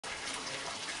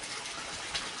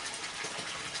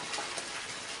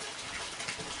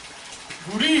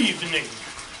Good evening.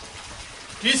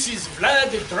 This is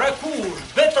Vlad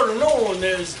Dracul, better known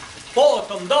as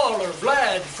Bottom Dollar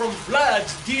Vlad from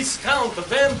Vlad's Discount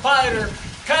Vampire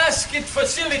Casket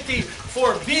Facility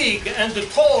for big and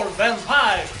tall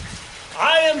vampires.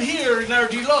 I am here in our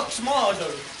deluxe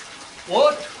model.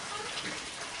 What?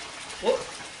 What?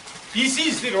 This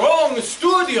is the wrong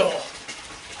studio.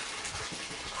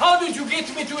 How did you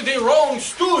get me to the wrong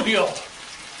studio?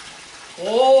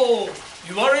 Oh,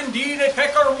 you are indeed a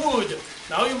pecker wood.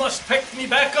 Now you must peck me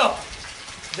back up.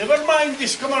 Never mind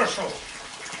this commercial.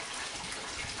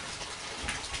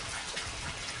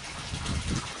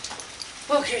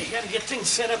 Okay, gotta get things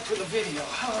set up for the video.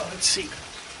 Oh, let's see.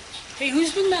 Hey,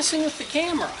 who's been messing with the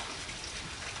camera?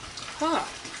 Huh.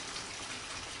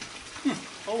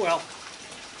 Oh well.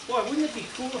 Boy, wouldn't it be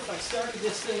cool if I started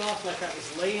this thing off like I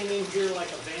was laying in here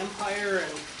like a vampire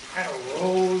and kind of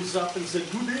rose up and said,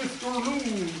 "Good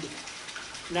afternoon."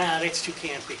 Nah, that's too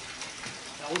campy.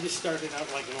 Now we'll just start it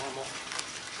out like normal.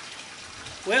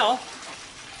 Well,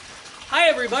 hi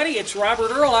everybody, it's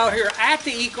Robert Earl out here at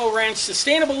the Eco Ranch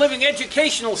Sustainable Living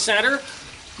Educational Center,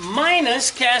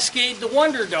 minus Cascade the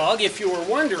Wonder Dog, if you were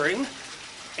wondering.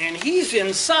 And he's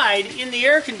inside in the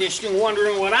air conditioning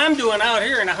wondering what I'm doing out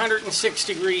here in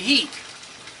 106-degree heat.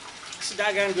 It's a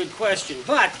doggone good question.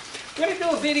 But we're going to do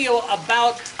a video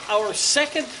about our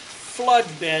second flood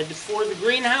bed for the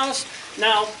greenhouse.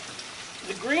 Now,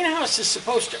 the greenhouse is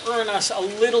supposed to earn us a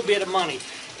little bit of money.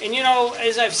 And you know,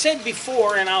 as I've said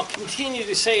before, and I'll continue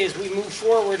to say as we move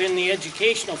forward in the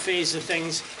educational phase of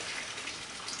things,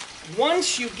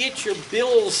 once you get your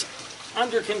bills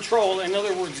under control, in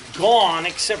other words, gone,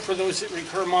 except for those that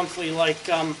recur monthly, like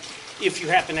if you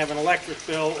happen to have an electric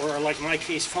bill, or like in my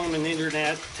case, phone and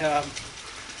internet,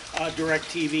 direct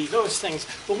TV, those things.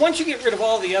 But once you get rid of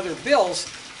all the other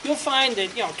bills, you'll find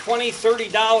that, you know, $20,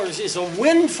 $30 is a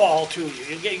windfall to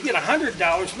you. You get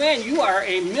 $100, man, you are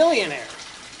a millionaire.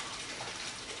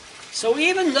 So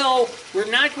even though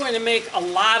we're not going to make a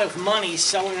lot of money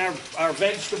selling our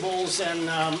vegetables and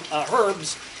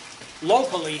herbs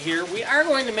locally here, we are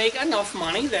going to make enough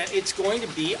money that it's going to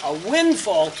be a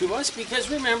windfall to us, because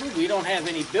remember, we don't have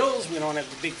any bills, we don't have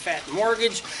the big fat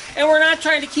mortgage, and we're not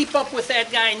trying to keep up with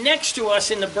that guy next to us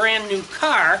in the brand new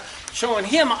car, showing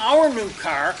him our new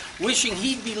car, wishing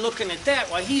he'd be looking at that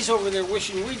while he's over there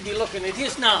wishing we'd be looking at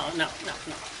his. No.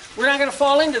 We're not going to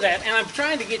fall into that, and I'm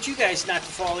trying to get you guys not to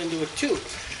fall into it too.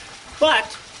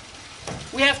 But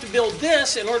we have to build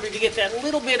this in order to get that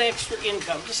little bit extra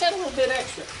income, just that little bit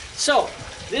extra. So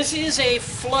this is a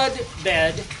flood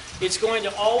bed. It's going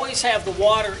to always have the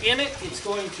water in it.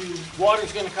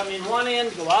 Water's going to come in one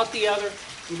end, go out the other.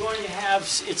 We're going to have,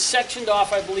 it's sectioned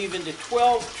off, I believe, into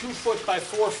 12 2-foot by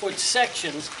 4-foot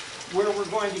sections, where we're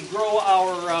going to grow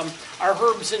our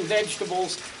herbs and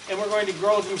vegetables, and we're going to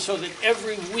grow them so that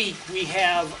every week we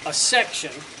have a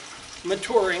section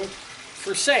maturing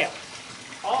for sale.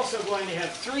 Also going to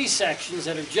have 3 sections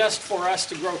that are just for us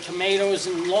to grow tomatoes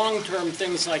and long-term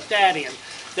things like that in,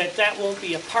 that won't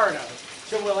be a part of it.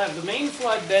 So we'll have the main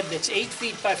flood bed that's 8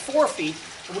 feet by 4 feet,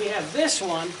 and we have this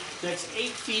one that's 8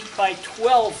 feet by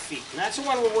 12 feet. And that's the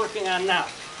one we're working on now.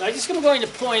 Now I'm just going to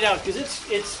point out,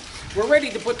 because we're ready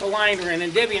to put the liner in,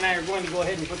 and Debbie and I are going to go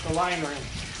ahead and put the liner in.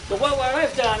 But what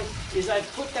I've done is I've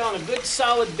put down a good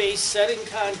solid base set in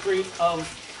concrete of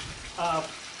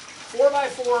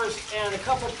 4x4s and a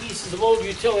couple pieces of old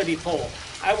utility pole.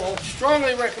 I will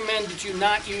strongly recommend that you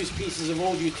not use pieces of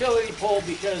old utility pole,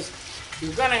 because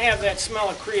you're going to have that smell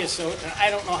of creosote, and I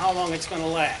don't know how long it's going to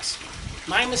last.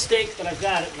 My mistake, but I've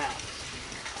got it now.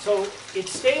 So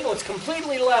it's stable, it's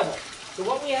completely level. So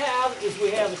what we have is we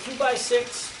have a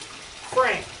 2x6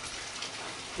 frame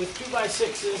with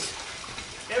 2x6s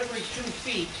every 2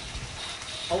 feet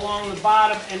along the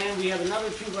bottom, and then we have another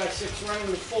 2x6 running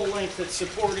the full length that's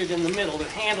supported in the middle to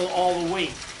handle all the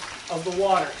weight of the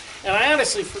water. And I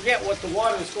honestly forget what the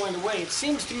water is going to weigh. It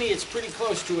seems to me it's pretty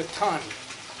close to a ton.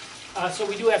 So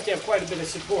we do have to have quite a bit of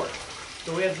support.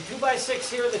 So we have the 2x6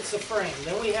 here, that's the frame.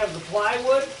 Then we have the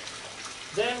plywood.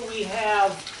 Then we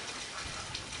have,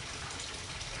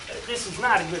 this is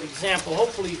not a good example,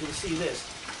 hopefully you can see this.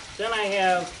 Then I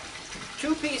have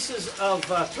 3 pieces of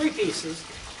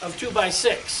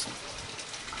 2x6.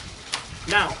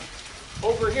 Now,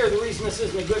 over here, the reason this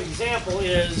isn't a good example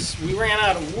is we ran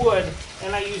out of wood,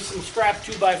 and I used some scrap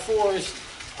 2x4s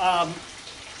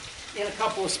in a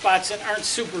couple of spots that aren't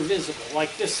super visible,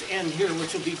 like this end here,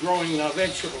 which will be growing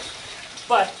vegetables.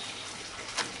 But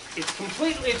it's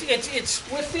completely, it's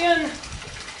within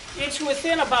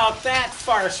about that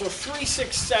far, so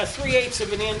 3/8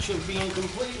 of an inch of being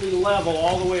completely level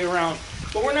all the way around.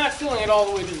 but we're not filling it all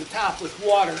the way to the top with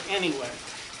water anyway.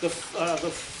 The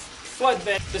flood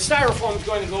bed, the styrofoam is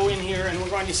going to go in here, and we're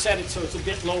going to set it so it's a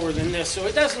bit lower than this. So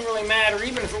it doesn't really matter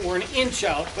even if it were an inch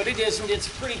out, but it isn't. It's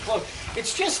pretty close.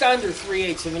 It's just under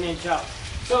 3/8 of an inch out.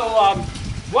 So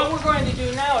what we're going to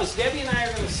do now is Debbie and I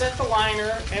are going to set the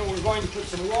liner, and we're going to put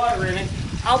some water in it.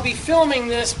 I'll be filming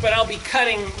this, but I'll be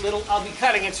cutting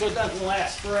it so it doesn't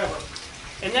last forever.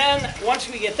 And then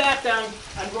once we get that done,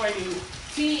 I'm going to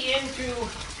tee into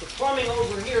the plumbing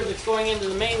over here that's going into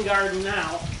the main garden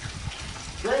now.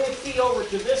 Bring the tee over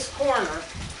to this corner,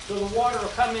 so the water will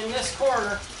come in this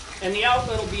corner, and the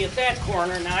outlet will be at that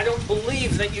corner. Now, I don't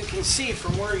believe that you can see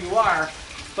from where you are,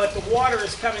 but the water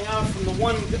is coming out from the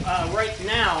one right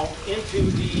now into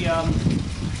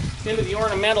the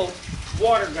ornamental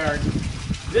water garden.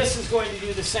 This is going to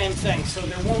do the same thing, so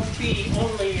there won't be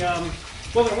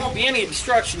there won't be any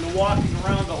obstruction to walking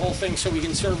around the whole thing so we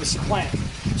can service the plant.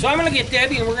 So I'm going to get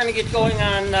Debbie, and we're going to get going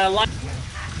on line.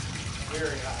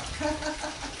 Very hot.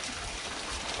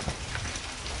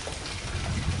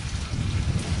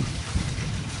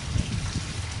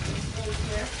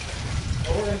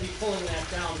 Well, we're going to be pulling that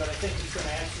down, but I think it's going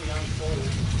to actually unfold.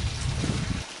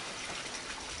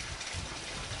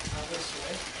 Now this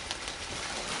way.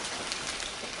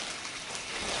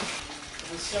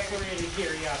 And separate it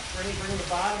here, yeah. Bring the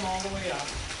bottom all the way up.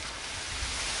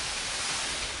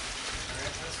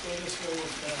 Alright, let's go this way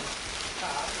with the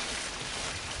top.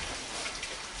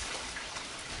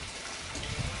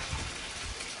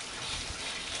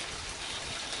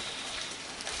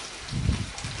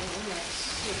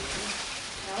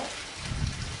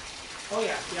 Oh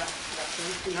yeah.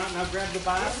 Now grab the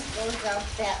bottom. Goes out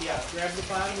that Yeah, grab the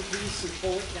bottom piece and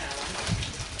pull it down.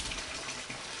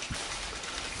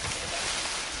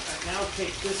 Right, now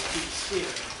take this piece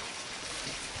here.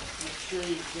 Make sure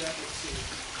you grab it too.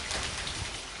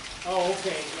 Oh,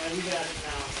 okay. Yeah, we got it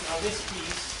now. Now this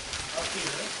piece up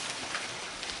here.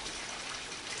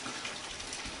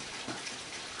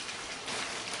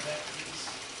 That piece.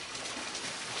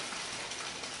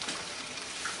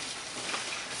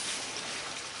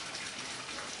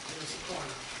 There's the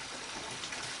corner.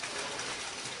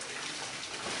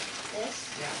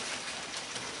 this. Yeah.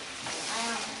 I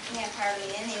can't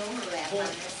hardly any overlap on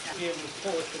this stuff. Be able to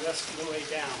pull it the rest of the way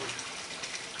down.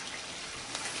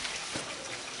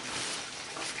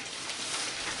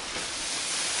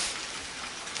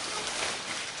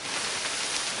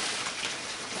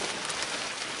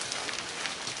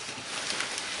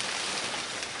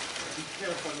 Be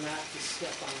careful not to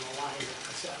step on the line.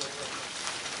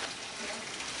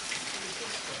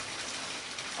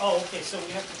 Oh, okay, so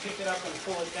we have to pick it up and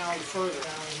pull it down further.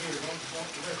 Down here, don't rip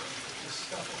it, just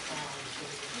stuff it down.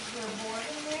 Is there a board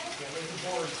in there? Yeah, there's a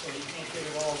board, so you can't get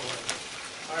it all the way.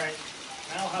 All right,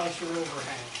 now how's your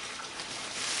overhang?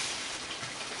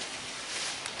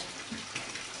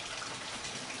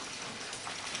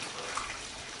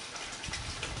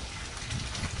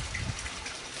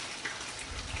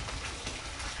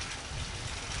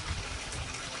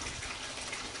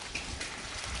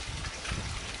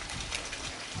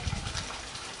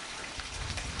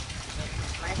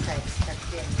 My side's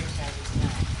tucked in, your side is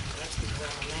not. That's the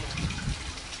ground there.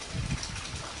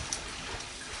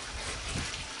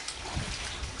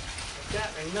 I've got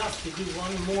enough to do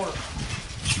one more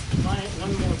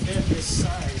bed this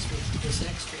size with this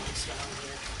extra that's down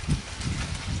here.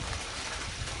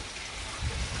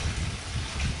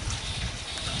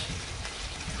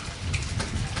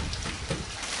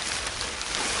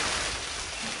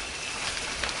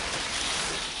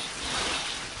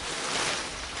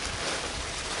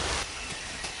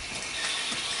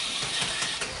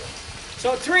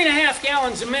 So 3.5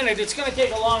 gallons a minute, it's going to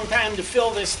take a long time to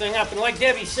fill this thing up. And like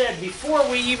Debbie said, before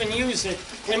we even use it,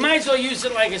 we might as well use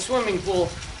it like a swimming pool,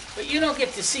 but you don't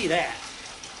get to see that.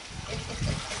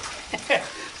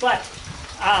 But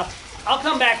I'll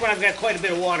come back when I've got quite a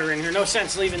bit of water in here. No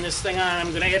sense leaving this thing on.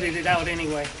 I'm going to edit it out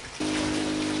anyway.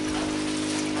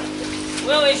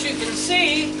 Well, as you can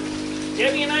see,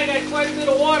 Debbie and I got quite a bit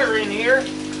of water in here.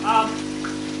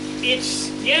 It's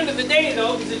the end of the day,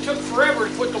 though, because it took forever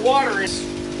to put the water in.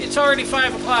 It's already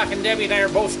 5 o'clock, and Debbie and I are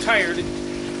both tired.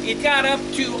 It got up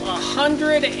to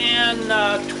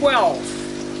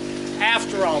 112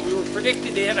 after all. We were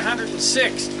predicted to hit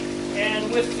 106.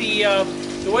 And with the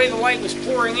way the light was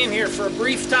pouring in here, for a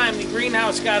brief time, the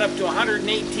greenhouse got up to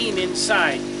 118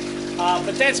 inside.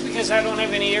 But that's because I don't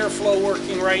have any airflow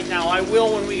working right now. I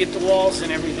will when we get the walls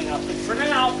and everything up. But for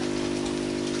now,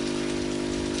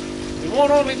 it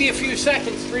won't only be a few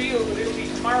seconds for you, but it'll be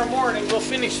tomorrow morning. We'll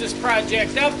finish this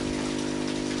project up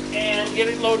and get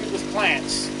it loaded with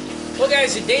plants. Well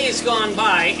guys, a day has gone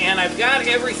by and I've got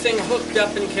everything hooked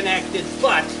up and connected,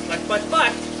 but,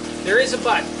 there is a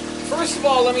but. First of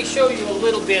all, let me show you a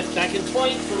little bit. I can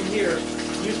point from here.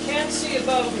 You can see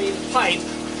above me the pipe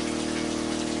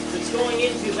that's going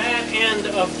into that end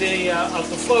of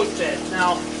the float bed.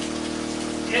 Now,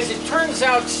 as it turns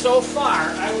out so far,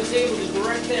 I was able to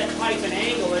direct that pipe and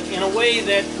angle it in a way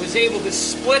that was able to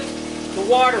split the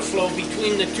water flow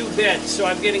between the two beds. So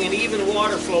I'm getting an even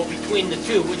water flow between the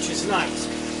two, which is nice.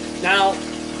 Now,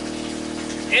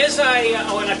 as I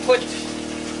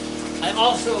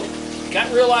also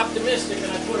got real optimistic and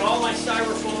I put all my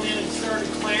styrofoam in and started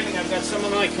planting. I've got some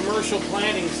of my commercial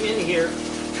plantings in here.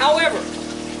 However,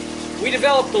 we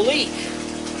developed a leak.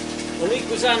 The leak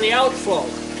was on the outflow.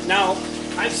 Now,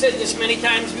 I've said this many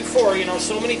times before, you know,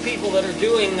 so many people that are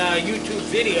doing YouTube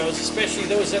videos, especially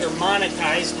those that are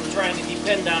monetized and trying to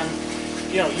depend on,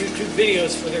 you know, YouTube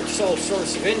videos for their sole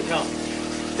source of income.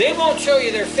 They won't show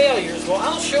you their failures. Well,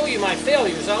 I'll show you my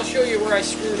failures. I'll show you where I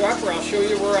screwed up, or I'll show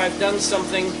you where I've done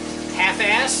something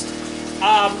half-assed,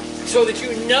 so that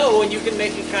you know and you can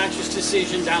make a conscious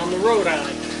decision down the road on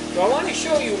it. So I want to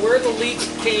show you where the leak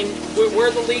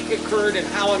where the leak occurred and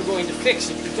how I'm going to fix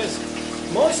it, because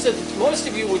most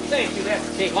of you would think you'd have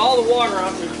to take all the water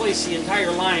out and replace the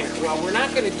entire liner. Well, we're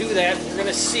not going to do that. We're going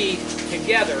to see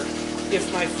together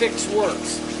if my fix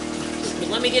works. But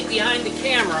let me get behind the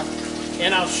camera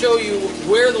and I'll show you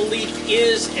where the leak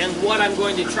is and what I'm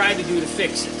going to try to do to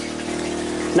fix it.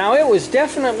 Now, it was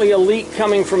definitely a leak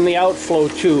coming from the outflow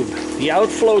tube. The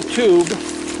outflow tube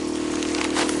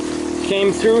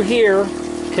came through here,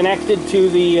 connected to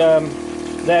the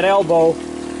that elbow,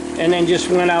 and then just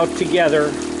went out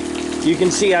together. You can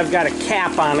see I've got a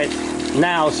cap on it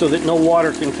now so that no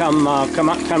water can come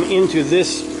into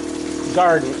this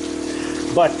garden.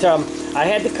 But I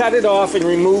had to cut it off and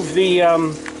remove the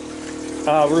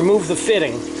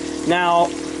fitting. Now,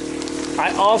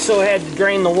 I also had to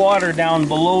drain the water down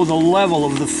below the level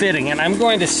of the fitting, and I'm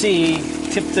going to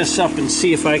tip this up and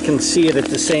see if I can see it at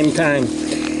the same time.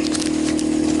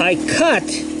 I cut,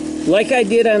 like I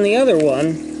did on the other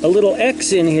one, a little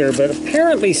X in here, but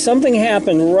apparently something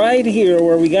happened right here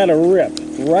where we got a rip,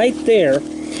 right there,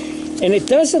 and it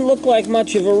doesn't look like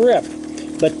much of a rip,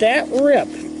 but that rip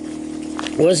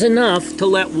was enough to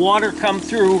let water come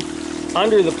through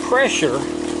under the pressure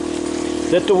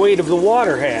that the weight of the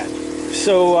water had.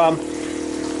 So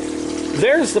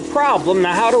there's the problem.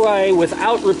 Now, how do I,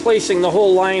 without replacing the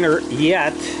whole liner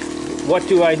yet, what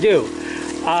do I do?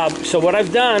 So what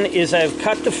I've done is I've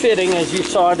cut the fitting, as you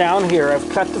saw down here. I've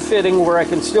cut the fitting where I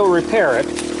can still repair it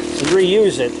and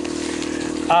reuse it.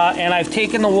 And I've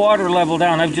taken the water level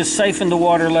down. I've just siphoned the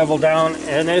water level down.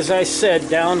 And as I said,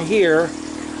 down here,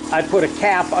 I put a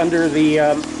cap under the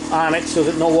on it so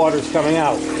that no water is coming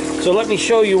out. So let me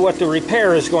show you what the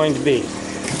repair is going to be.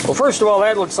 Well, first of all,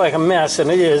 that looks like a mess, and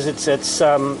it is. It's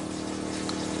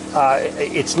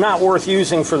not worth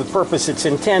using for the purpose it's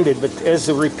intended, but as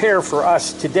a repair for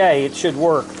us today, it should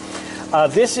work.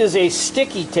 This is a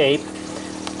sticky tape,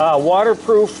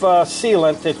 waterproof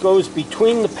sealant that goes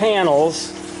between the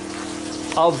panels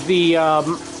of the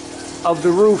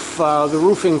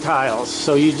roofing tiles.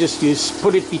 So you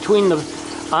put it between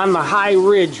on the high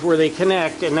ridge where they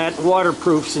connect, and that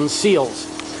waterproofs and seals.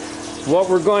 What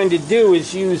we're going to do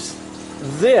is use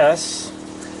this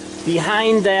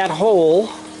behind that hole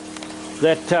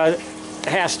that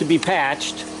has to be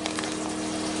patched,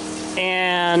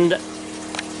 and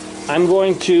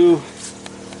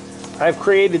I've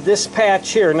created this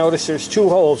patch here. Notice there's two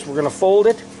holes. We're going to fold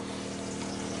it,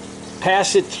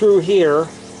 pass it through here,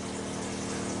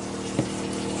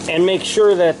 and make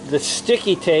sure that the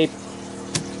sticky tape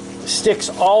sticks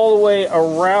all the way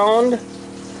around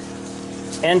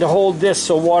and to hold this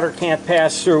so water can't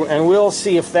pass through, and we'll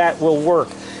see if that will work.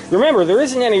 Remember, there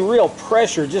isn't any real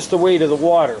pressure, just the weight of the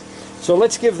water. So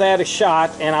let's give that a shot,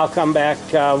 and I'll come back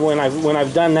when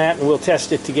I've done that, and we'll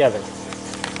test it together.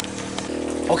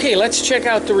 Okay, let's check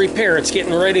out the repair. It's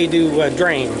getting ready to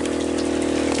drain.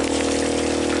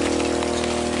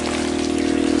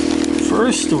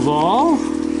 First of all,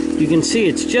 you can see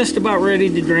it's just about ready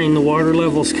to drain. The water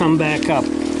levels come back up.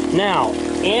 Now,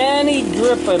 any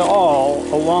drip at all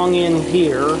along in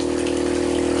here,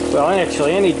 well,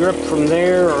 actually any drip from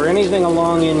there or anything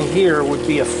along in here would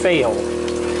be a fail.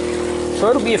 So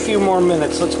it'll be a few more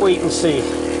minutes. Let's wait and see.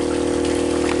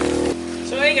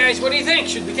 So hey guys, what do you think?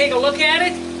 Should we take a look at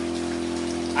it?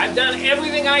 I've done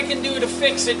everything I can do to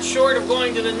fix it short of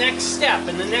going to the next step.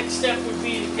 And the next step would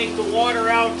be to take the water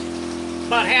out,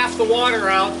 about half the water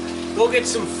out, go get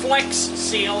some Flex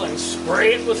Seal and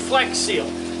spray it with Flex Seal.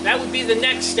 That would be the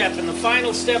next step, and the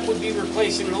final step would be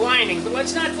replacing the lining. But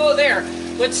let's not go there.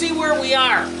 Let's see where we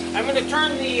are. I'm going to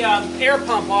turn the air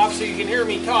pump off so you can hear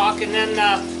me talk, and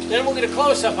then we'll get a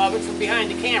close-up of it from behind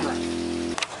the camera.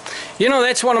 You know,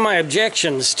 that's one of my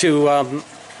objections to an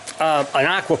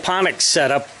aquaponics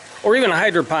setup, or even a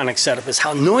hydroponic setup, is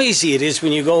how noisy it is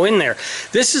when you go in there.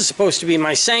 This is supposed to be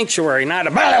my sanctuary, not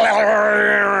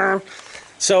a...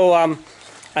 So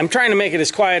I'm trying to make it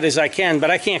as quiet as I can, but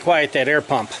I can't quiet that air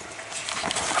pump.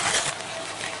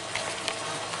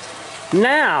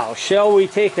 Now, shall we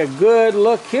take a good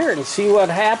look here and see what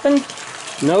happened?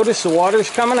 Notice the water's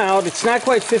coming out. It's not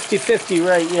quite 50-50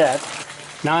 right yet.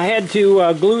 Now, I had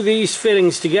to glue these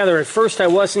fittings together. At first, I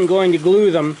wasn't going to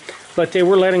glue them, but they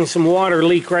were letting some water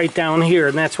leak right down here,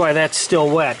 and that's why that's still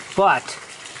wet. But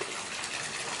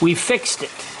we fixed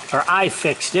it, or I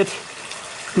fixed it.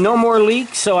 No more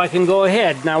leaks, so I can go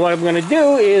ahead. Now, what I'm going to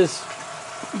do is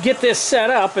get this set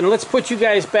up, and let's put you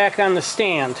guys back on the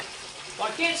stand. Well,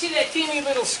 I can't see that teeny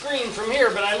little screen from here,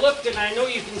 but I looked and I know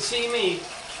you can see me.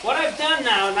 What I've done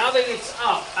now that it's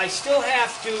up, I still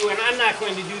have to, and I'm not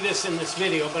going to do this in this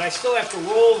video, but I still have to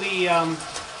roll the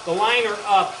liner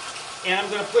up, and I'm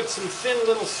going to put some thin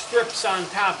little strips on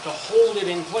top to hold it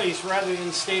in place rather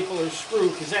than staple or screw,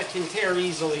 because that can tear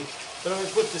easily. But I'm going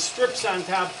to put the strips on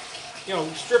top, you know,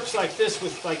 strips like this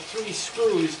with like 3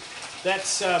 screws.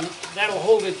 That'll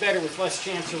hold it better with less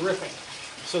chance of ripping.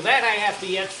 So that I have to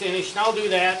yet finish, and I'll do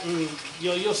that, and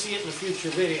you'll see it in a future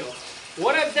video.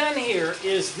 What I've done here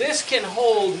is this can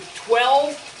hold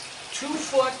 12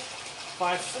 2-foot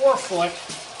by 4-foot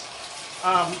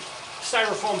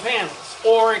styrofoam panels,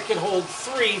 or it could hold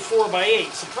 3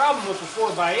 4x8s. The problem with the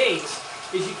 4x8s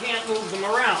is you can't move them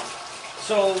around.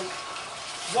 So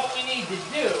what we need to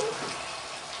do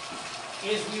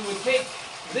is we would take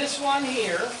this one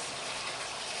here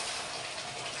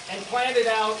and plant it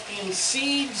out in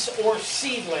seeds or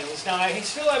seedlings. Now, I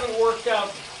still haven't worked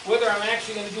out whether I'm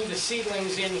actually going to do the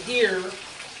seedlings in here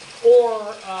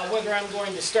or whether I'm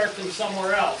going to start them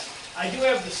somewhere else. I do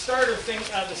have the starter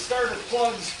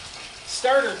plugs,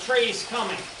 starter trays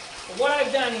coming. But what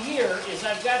I've done here is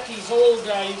I've got these old,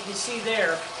 you can see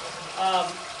there,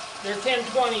 they're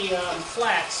 1020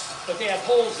 flats, but they have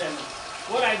holes in them.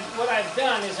 What I've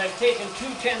done is I've taken 2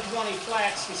 1020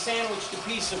 flats and sandwiched a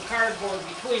piece of cardboard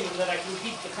between them that I can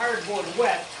keep the cardboard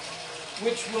wet,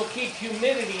 which will keep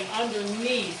humidity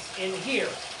underneath in here.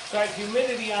 So I have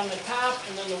humidity on the top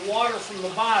and then the water from the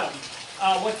bottom.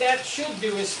 What that should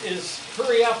do is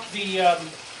hurry up the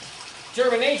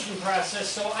germination process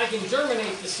so I can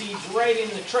germinate the seeds right in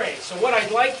the tray. So what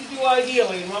I'd like to do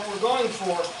ideally, and what we're going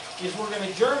for, is we're going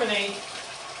to germinate.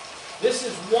 This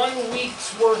is 1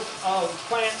 week's worth of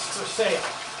plants for sale.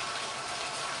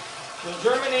 We'll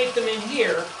germinate them in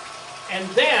here, and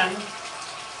then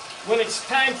when it's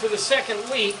time for the second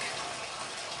week,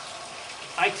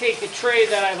 I take a tray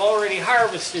that I've already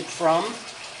harvested from,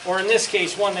 or in this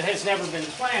case, one that has never been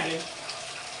planted,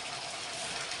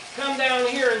 come down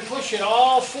here and push it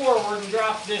all forward and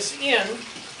drop this in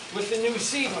with the new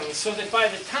seedlings, so that by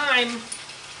the time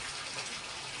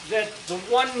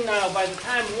one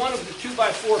of the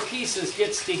 2x4 pieces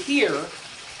gets to here,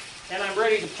 and I'm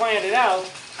ready to plant it out,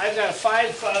 I've got a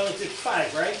 5,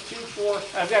 right? 2, 4.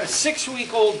 I've got a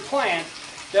 6-week-old plant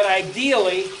that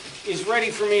ideally is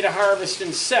ready for me to harvest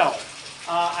and sell.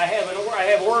 I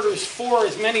have orders for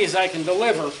as many as I can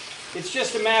deliver. It's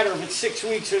just a matter of, it's 6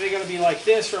 weeks, are they going to be like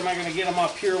this, or am I going to get them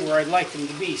up here where I'd like them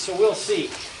to be? So we'll see.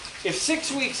 If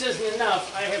 6 weeks isn't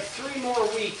enough, I have 3 more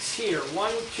weeks here.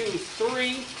 1, 2,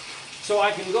 3. So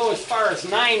I can go as far as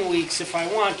 9 weeks if I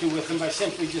want to with them by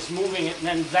simply just moving it, and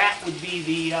then that would be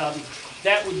the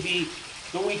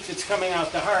week that's coming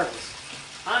out to harvest.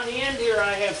 On the end here,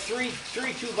 I have three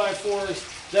 2x4s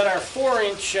that are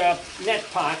 4-inch net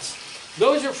pots.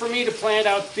 Those are for me to plant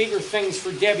out bigger things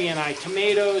for Debbie and I.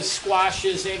 Tomatoes,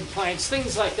 squashes, eggplants,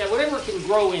 things like that. Whatever can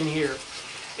grow in here.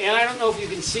 And I don't know if you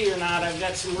can see or not, I've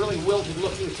got some really wilted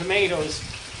looking tomatoes.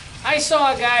 I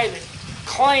saw a guy that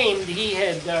claimed he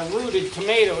had rooted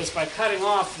tomatoes by cutting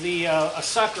off a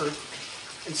sucker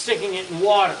and sticking it in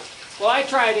water. Well, I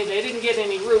tried it. I didn't get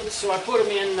any roots, so I put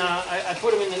them in. I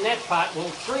put them in the net pot. Well,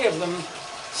 3 of them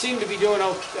seem to be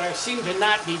seem to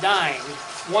not be dying.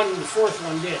 The 4th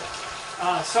one did.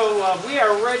 So we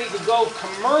are ready to go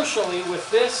commercially with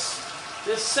this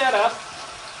setup.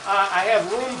 I have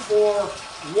room for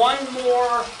 1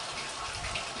 more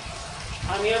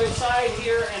on the other side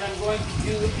here, and I'm going to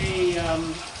do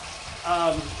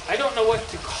I don't know what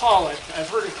to call it. I've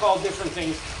heard it called different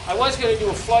things. I was going to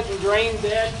do a flood and drain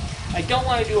bed. I don't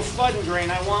want to do a flood and drain.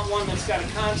 I want one that's got a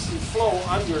constant flow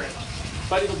under it.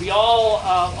 but it'll be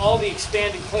all the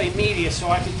expanded clay media, so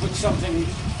I can put something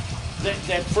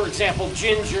that for example,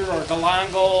 ginger or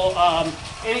galangal,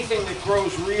 anything that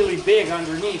grows really big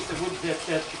underneath that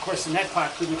of course the net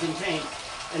pot couldn't contain.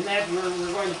 And that we're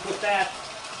going to put that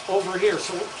over here.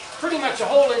 So pretty much the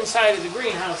whole inside of the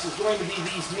greenhouse is going to be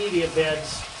these media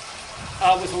beds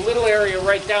with a little area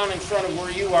right down in front of where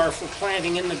you are for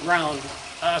planting in the ground.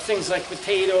 Things like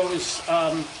potatoes,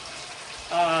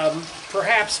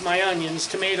 perhaps my onions,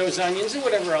 tomatoes, onions, and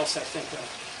whatever else I think of.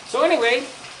 So anyway,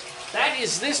 that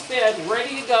is this bed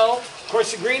ready to go. Of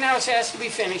course, the greenhouse has to be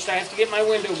finished. I have to get my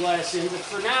window glass in, but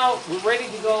for now, we're ready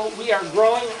to go. We are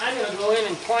growing. I'm going to go in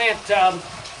and plant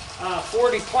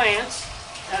 40 plants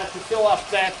to fill up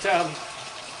that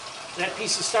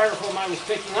piece of styrofoam I was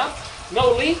picking up.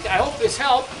 No leak. I hope this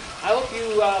helped. I hope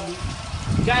you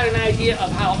got an idea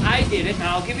of how I did it.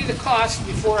 Now I'll give you the cost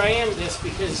before I end this,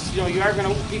 because people are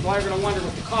going to wonder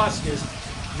what the cost is.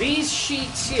 These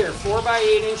sheets here,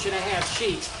 4x8.5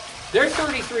 sheets, they're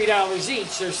 $33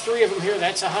 each. There's 3 of them here.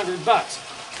 That's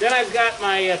 $100. Then I've got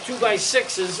my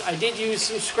 2x6s. I did use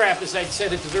some scrap, as I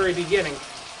said at the very beginning.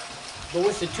 But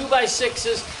with the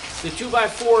 2x6s, the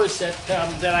 2x4s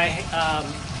that I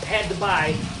had to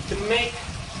buy to make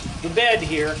the bed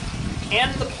here,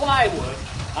 and the plywood,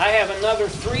 I have another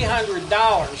 $300,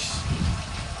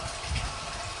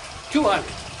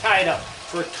 $200 tied up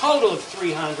for a total of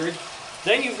 $300.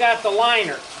 Then you've got the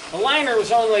liner. The liner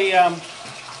was only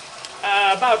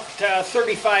about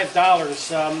 $35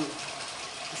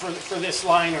 for this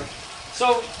liner.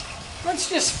 So let's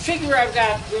just figure I've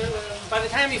got, by the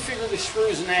time you figure the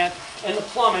screws and that, and the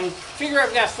plumbing, figure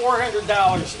I've got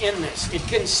 $400 in this. It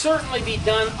can certainly be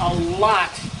done a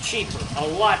lot cheaper,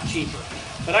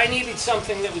 But I needed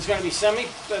something that was going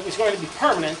to be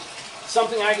permanent,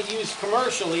 something I could use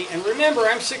commercially. And remember,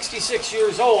 I'm 66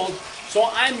 years old, so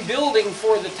I'm building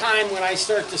for the time when I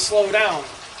start to slow down.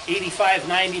 85,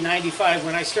 90, 95,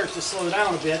 when I start to slow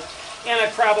down a bit. And I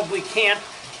probably can't,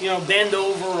 bend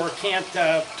over or can't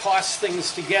toss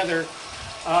things together.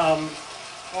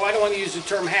 I don't want to use the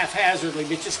term haphazardly,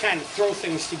 but just kind of throw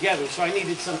things together. So I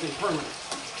needed something permanent.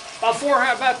 About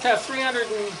 300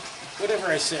 and whatever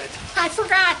I said. I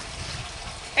forgot.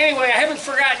 Anyway, I haven't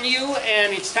forgotten you,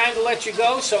 and it's time to let you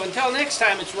go. So until next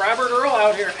time, it's Robert Earl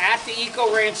out here at the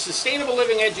Eco Ranch Sustainable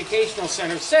Living Educational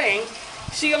Center saying,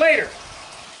 see you later.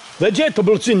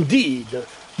 Vegetables indeed.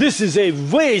 This is a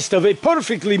waste of a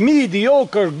perfectly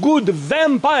mediocre good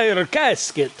vampire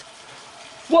casket.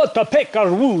 What a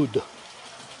pecker wood.